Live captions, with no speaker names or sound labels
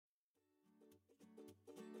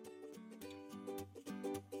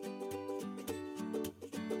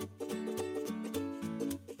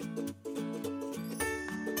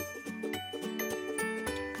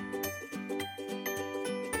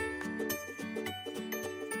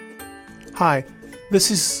Hi, this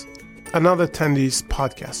is another Tandy's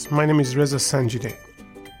podcast. My name is Reza Sanjide,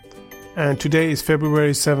 and today is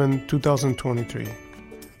February 7, 2023.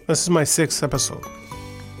 This is my 6th episode.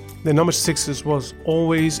 The number 6 was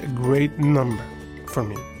always a great number for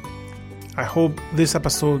me. I hope this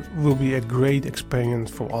episode will be a great experience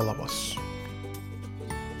for all of us.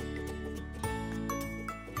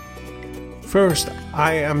 First,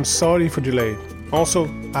 I am sorry for delay. Also,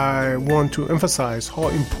 I want to emphasize how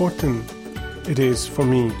important it is for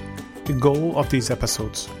me, the goal of these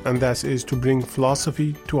episodes, and that is to bring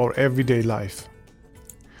philosophy to our everyday life.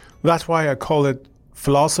 That's why I call it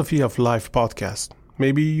Philosophy of Life podcast.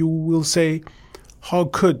 Maybe you will say, how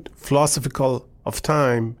could philosophical of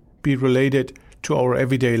time be related to our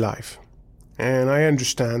everyday life? And I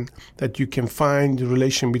understand that you can find the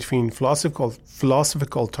relation between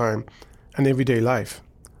philosophical time and everyday life.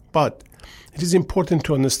 But it is important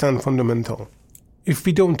to understand fundamental. If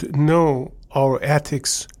we don't know our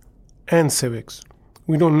ethics and civics,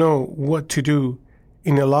 we don't know what to do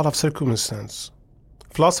in a lot of circumstances.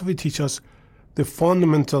 Philosophy teaches us the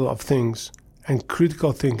fundamental of things and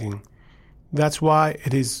critical thinking. That's why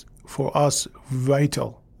it is for us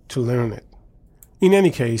vital to learn it. In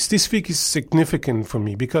any case, this week is significant for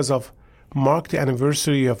me because of mark the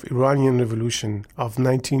anniversary of Iranian Revolution of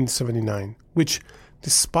 1979, which,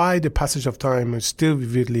 despite the passage of time, I still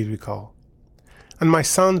vividly recall. And my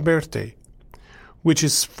son's birthday, which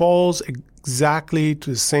falls exactly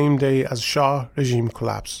to the same day as Shah regime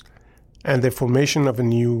collapsed and the formation of a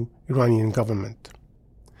new Iranian government.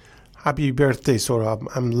 Happy birthday, Sohrab.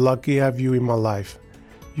 I'm lucky to have you in my life.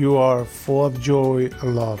 You are full of joy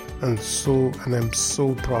and love, and I'm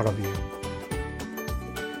so proud of you.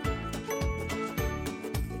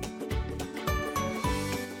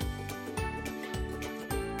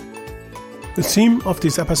 The theme of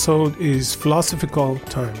this episode is philosophical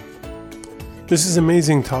time. This is an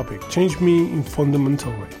amazing topic. Changed me in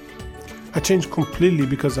fundamental way. I changed completely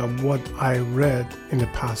because of what I read in the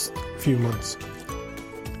past few months.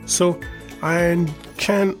 So I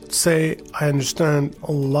can say I understand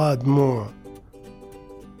a lot more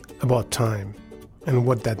about time and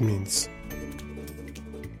what that means.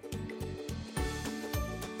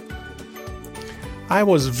 I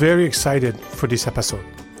was very excited for this episode.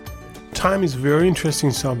 Time is a very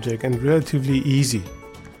interesting subject and relatively easy.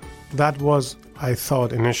 That was, I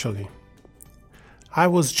thought initially. I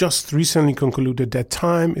was just recently concluded that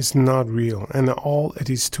time is not real and all it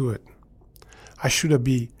is to it. It should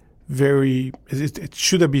be very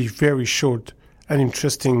short and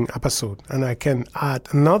interesting episode, and I can add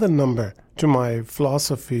another number to my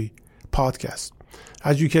philosophy podcast.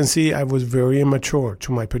 As you can see, I was very immature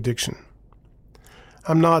to my prediction.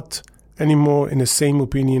 I'm not anymore in the same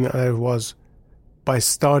opinion I was by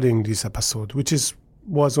starting this episode, which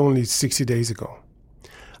was only 60 days ago.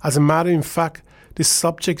 As a matter of fact, this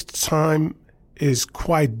subject time is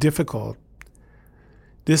quite difficult.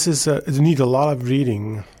 It needs a lot of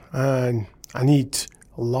reading, and I need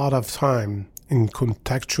a lot of time in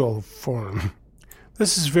contextual form.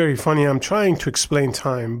 This is very funny. I'm trying to explain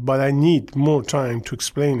time, but I need more time to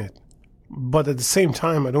explain it. But at the same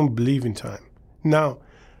time, I don't believe in time. Now,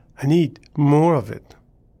 I need more of it.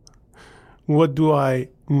 What do I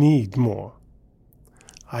need more?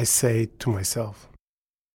 I say to myself.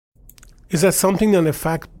 Is that something that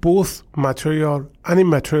affects both material and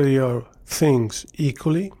immaterial things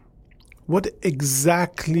equally? What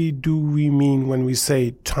exactly do we mean when we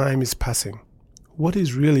say time is passing? What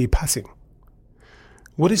is really passing?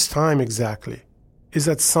 What is time exactly? Is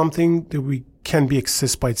that something that can be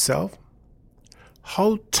accessed by itself?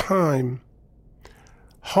 How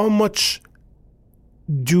much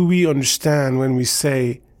do we understand when we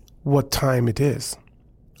say what time it is?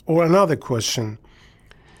 Or another question,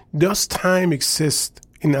 does time exist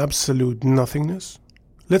in absolute nothingness?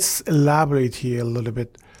 Let's elaborate here a little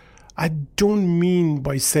bit. I don't mean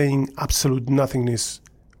by saying absolute nothingness,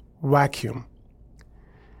 vacuum.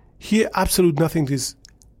 Here, absolute nothingness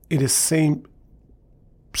is the same,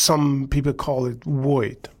 some people call it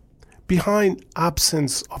void. Behind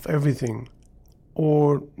absence of everything,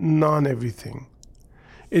 or non-everything.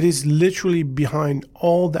 It is literally behind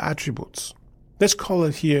all the attributes. Let's call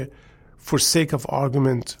it here, for sake of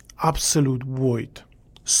argument, absolute void.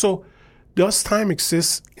 So, does time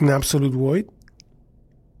exist in absolute void?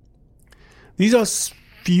 These are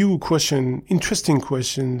few interesting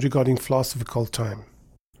questions regarding philosophical time.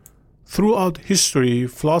 Throughout history,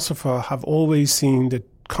 philosophers have always seen the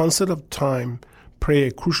concept of time play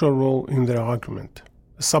a crucial role in their argument.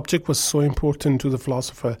 The subject was so important to the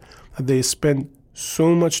philosopher that they spent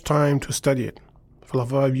so much time to study it.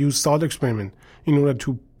 Philosophers used thought experiment in order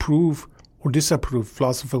to prove or disapprove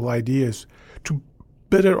philosophical ideas to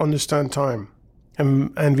better understand time,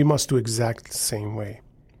 and we must do exactly the same way.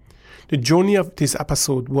 The journey of this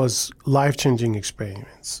episode was life-changing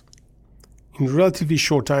experience. In a relatively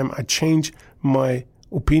short time, I changed my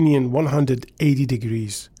opinion 180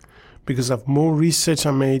 degrees. Because of more research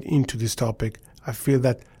I made into this topic, I feel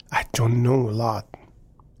that I don't know a lot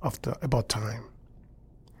about time.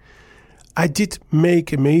 I did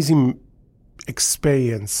make amazing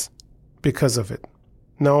experience because of it.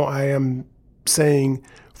 Now I am saying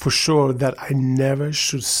for sure that I never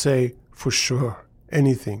should say for sure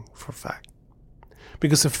anything for fact.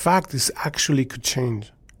 Because a fact is actually could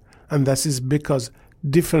change. And that is because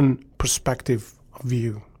different perspective of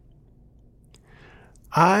view.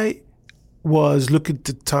 I was looking at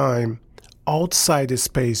the time outside a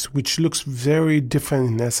space which looks very different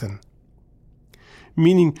in essence.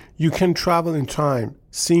 Meaning you can travel in time,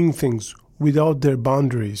 seeing things without their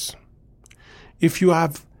boundaries. If your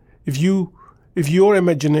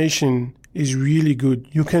imagination is really good,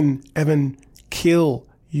 you can even kill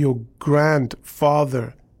your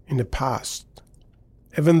grandfather in the past,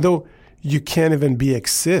 even though you can't even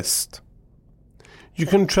exist. You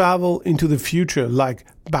can travel into the future like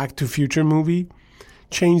Back to Future movie,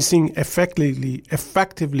 changing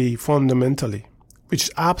effectively, fundamentally, which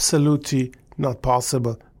is absolutely not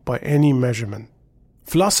possible by any measurement.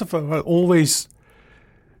 Philosophers always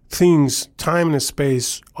think time and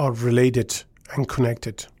space are related and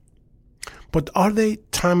connected. But are they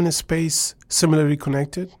time and space similarly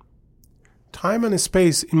connected? Time and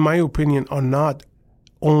space, in my opinion, are not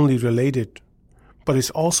only related, but is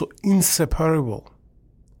also inseparable.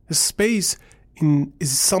 Space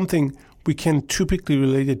is something we can typically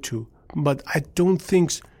relate it to, but I don't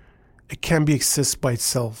think it can be exist by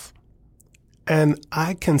itself. And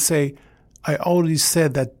I can say, I already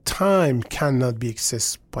said that time cannot be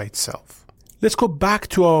exist by itself. Let's go back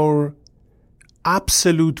to our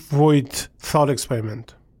absolute void thought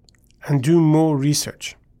experiment and do more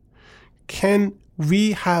research. Can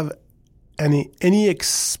we have any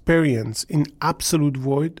experience in absolute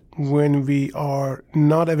void when we are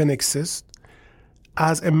not even exist?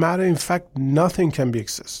 As a matter of fact, nothing can be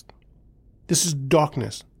exist. This is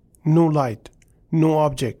darkness, no light, no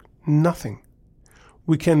object, nothing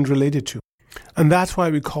we can relate it to. And that's why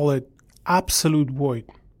we call it absolute void.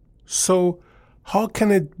 So how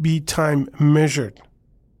can it be time measured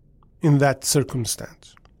in that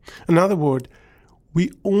circumstance? In other words,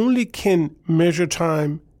 we only can measure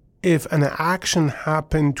time if an action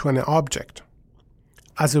happened to an object.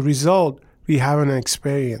 As a result, we have an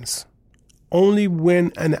experience. Only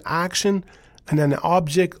when an action and an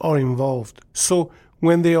object are involved. So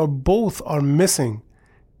when they are both missing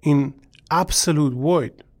in absolute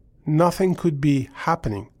void, nothing could be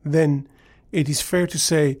happening. Then it is fair to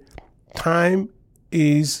say time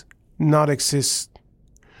is not exist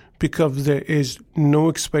because there is no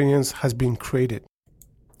experience has been created.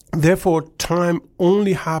 Therefore, time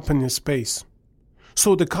only happens in space.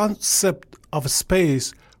 So the concept of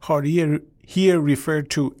space are here referred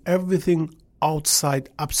to everything outside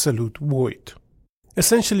absolute void.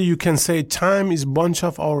 Essentially, you can say time is a bunch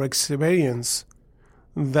of our experience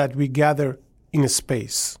that we gather in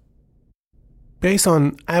space. Based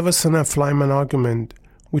on Avicenna-Feynman argument,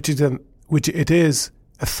 which it is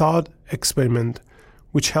a thought experiment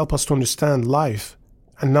which help us to understand life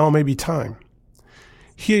and now maybe time.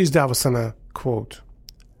 Here is the Avicenna quote: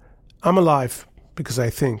 "I'm alive because I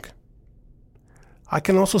think. I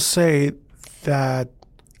can also say that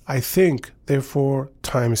I think, therefore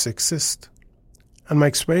time exists, and my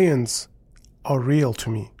experience are real to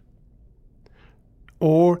me.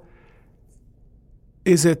 Or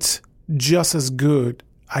is it just as good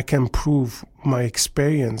I can prove my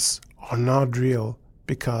experience are not real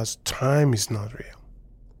because time is not real?"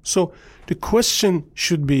 So the question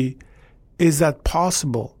should be, is that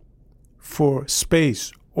possible for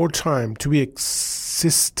space or time to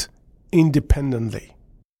exist independently?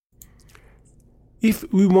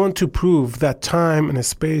 If we want to prove that time and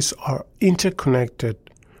space are interconnected,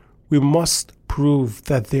 we must prove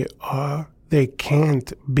that they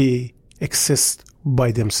can't exist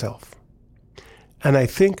by themselves. And I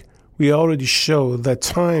think we already show that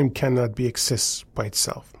time cannot exist by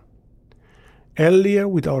itself. Earlier,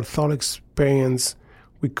 with our thought experience,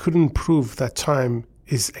 we couldn't prove that time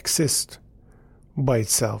exists by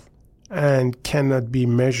itself and cannot be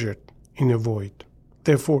measured in a void.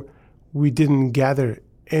 Therefore, we didn't gather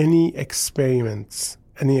any experience.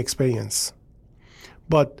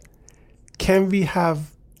 But can we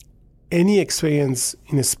have any experience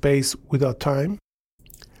in a space without time?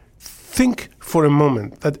 Think for a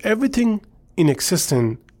moment that everything in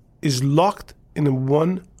existence is locked in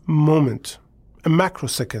one moment, a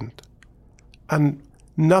macrosecond, and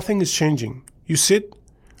nothing is changing. You sit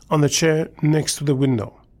on the chair next to the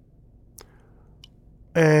window,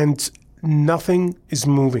 and nothing is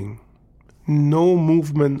moving. No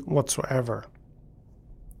movement whatsoever.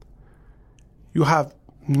 You have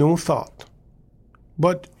no thought,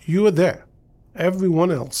 but you are there.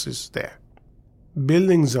 Everyone else is there.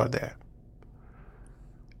 Buildings are there.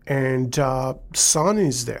 And sun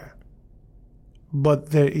is there. But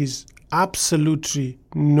there is absolutely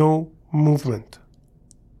no movement.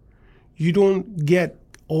 You don't get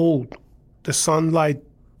old. The sunlight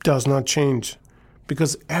does not change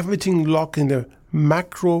because everything locked in the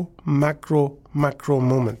macro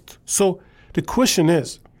moment. So the question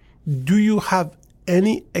is, do you have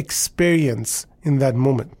any experience in that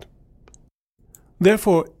moment?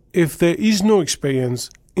 Therefore, if there is no experience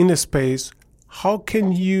in a space, how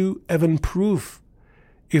can you even prove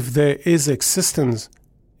if there is existence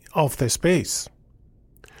of the space?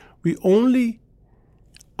 We only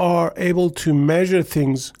are able to measure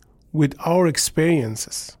things with our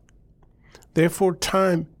experiences. Therefore,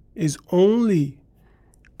 time is only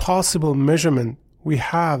possible measurement we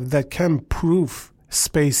have that can prove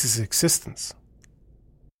space's existence.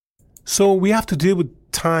 So we have to deal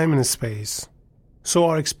with time and space. So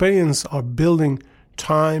our experience are building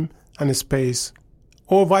time and space,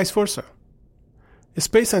 or vice versa.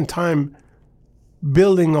 Space and time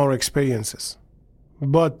building our experiences.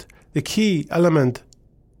 But the key element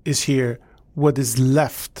is here, what is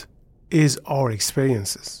left is our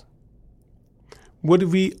experiences. What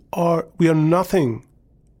we are nothing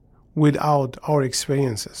without our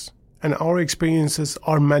experiences. And our experiences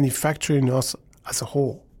are manufacturing us as a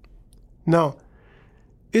whole. Now,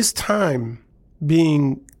 is time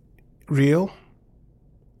being real?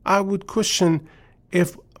 I would question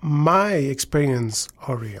if my experience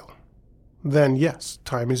are real. Then yes,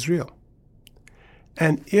 time is real.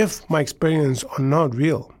 And if my experience are not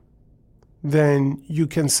real, then you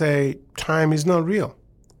can say time is not real.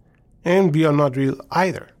 And we are not real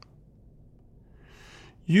either.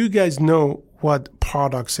 You guys know what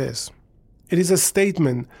paradox is. It is a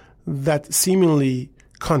statement that seemingly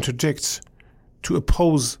contradicts to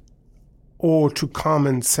oppose or to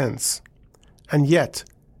common sense, and yet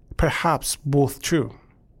perhaps both true.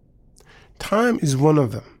 Time is one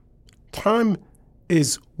of them. Time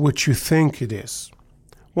is what you think it is.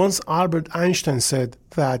 Once Albert Einstein said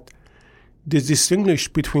that the distinguish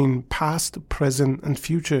between past, present, and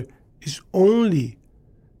future is only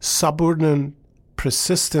subordinate,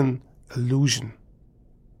 persistent illusion.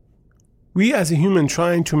 We as a human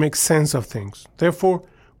trying to make sense of things. Therefore,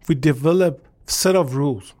 we develop a set of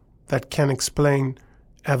rules that can explain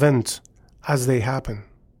events as they happen.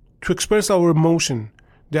 To express our emotion,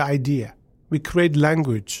 the idea, we create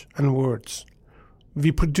language and words.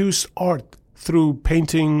 We produce art through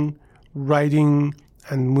painting, writing,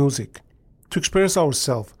 and music. To express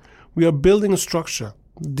ourselves, we are building a structure,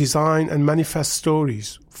 design, and manifest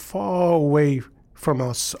stories far away from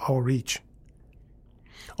us, our reach.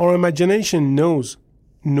 Our imagination knows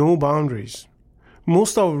no boundaries.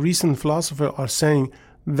 Most of our recent philosophers are saying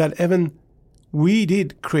that even we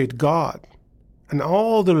did create God and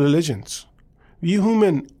all the religions. We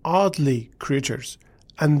human oddly creatures,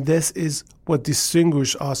 and this is what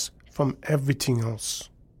distinguishes us from everything else.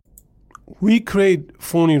 We create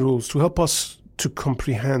phony rules to help us to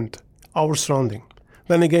comprehend our surrounding.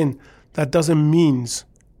 Then again, that doesn't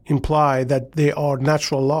imply that they are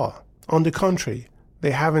natural law. On the contrary,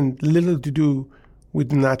 they haven't little to do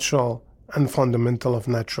with natural and fundamental of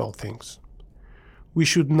natural things. We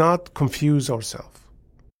should not confuse ourselves.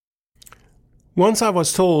 Once I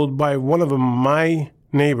was told by one of my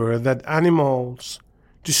neighbor that animals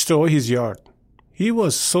destroy his yard. He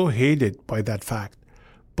was so hated by that fact.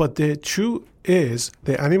 But the truth is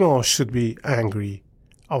the animal should be angry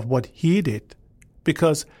of what he did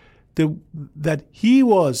because that he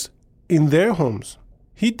was in their homes.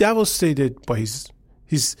 He devastated by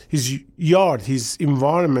his yard, his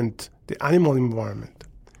environment, the animal environment.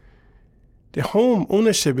 The home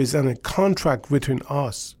ownership is a contract between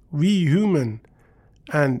us, we human,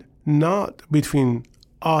 and not between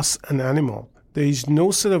us and animal. There is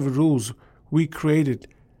no set of rules we created.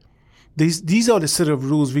 These are the set of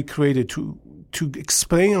rules we created to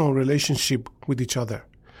explain our relationship with each other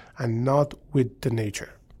and not with the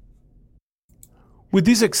nature. With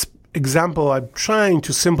this example, I'm trying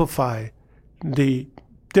to simplify the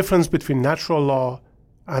difference between natural law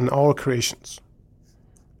and our creations.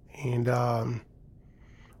 And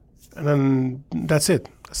then that's it.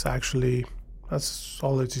 That's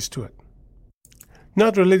all it is to it.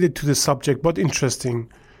 Not related to the subject, but interesting.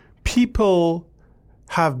 People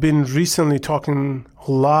have been recently talking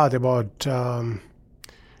a lot about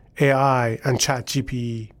AI and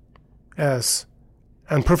ChatGPT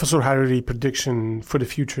and Professor Hariri prediction for the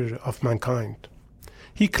future of mankind.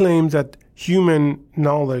 He claimed that human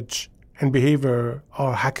knowledge and behavior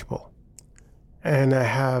are hackable, and I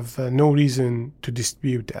have no reason to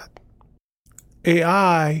dispute that.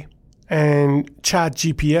 AI and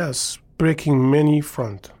ChatGPT breaking many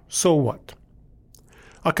fronts. So what?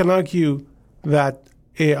 I can argue that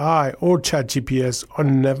AI or ChatGPT will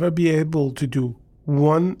never be able to do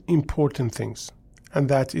one important thing, and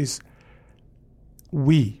that is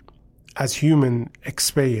we, as human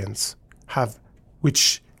experience, have,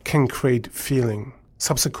 which can create feeling,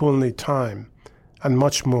 subsequently time, and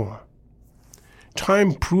much more.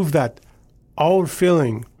 Time proves that our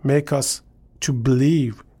feeling make us to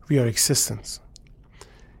believe we are existence.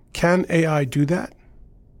 Can AI do that?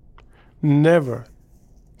 Never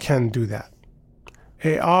can do that.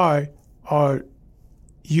 AI are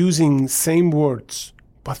using same words,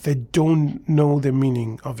 but they don't know the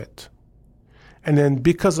meaning of it. And then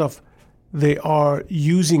because of they are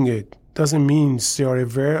using it, doesn't mean they are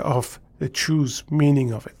aware of the true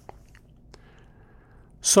meaning of it.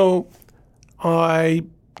 So I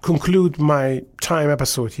conclude my time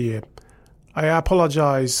episode here. I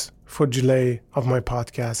apologize for delay of my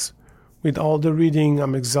podcast. With all the reading,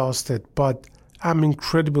 I'm exhausted, but I'm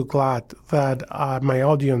incredibly glad that my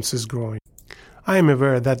audience is growing. I am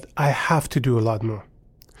aware that I have to do a lot more.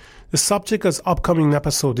 The subject of upcoming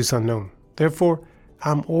episode is unknown. Therefore,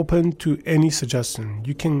 I'm open to any suggestion.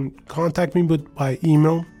 You can contact me by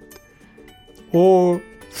email or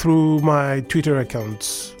through my Twitter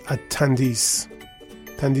accounts at Tandis.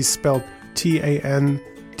 Tandis spelled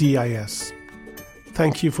Tandis.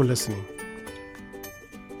 Thank you for listening.